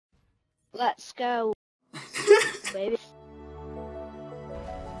Let's go, baby.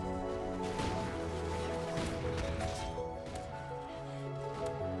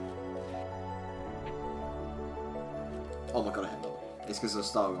 Oh my god, I hit them. It's because of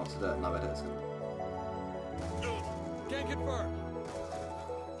Star Wars to do it. No, it is. Can't confirm.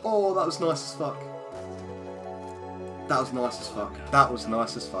 Oh, that was nice as fuck. That was nice as fuck. That was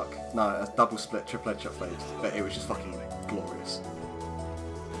nice as fuck. No, a double split, triple headshot fade. But it was just fucking glorious.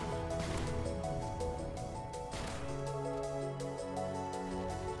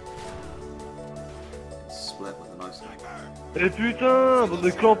 Split with a nice one. Eh putain, bande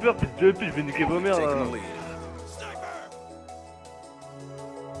de clampeurs, faites de pute, je vais niquer vos mères là.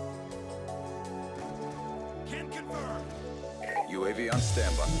 UAV on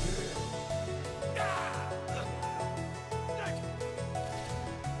standby.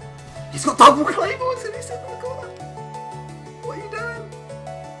 He's got double claymores and he's in the corner. What are you doing?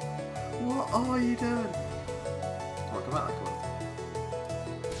 What are you doing? Oh, come out that corner.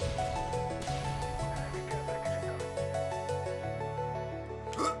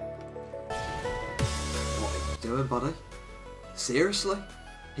 What are you doing, buddy? Seriously?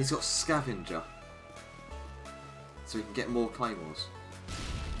 He's got scavenger. So we can get more claymores.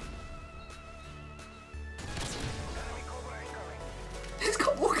 He's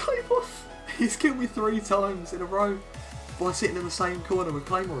got more claymores! He's killed me 3 times in a row by sitting in the same corner with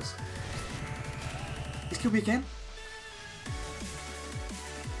claymores. He's killed me again.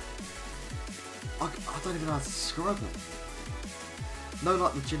 I don't even know how to describe it. No,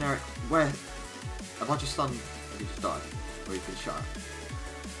 like the generic, where, have I just stunned, have you just died? Or you've been shot?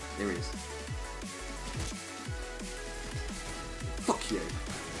 Here he is. Fuck you.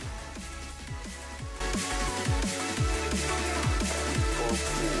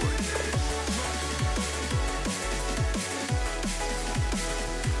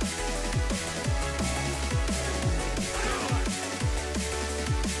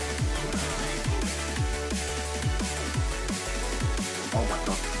 Oh my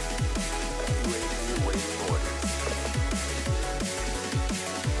god.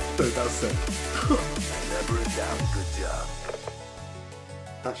 Dude, that's it. Never in doubt. Good job.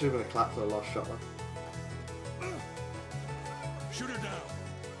 That should have been a clap for the last shot, though. Shoot her down.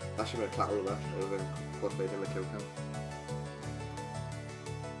 That should have been a clap all there. It would have been quad feed and a kill count.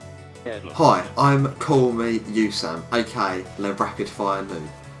 Hi, I'm Call Me Usam, aka Le Rapid Fire Noob.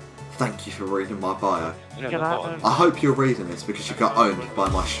 Thank you for reading my bio. I hope you're reading this because you got owned by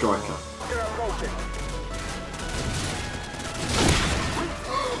my striker.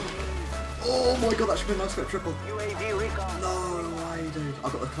 Oh my god, that should be a nice quick triple. No way, dude. I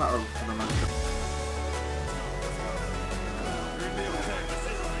got the collateral from the manager.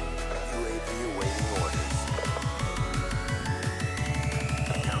 UAV awaiting orders.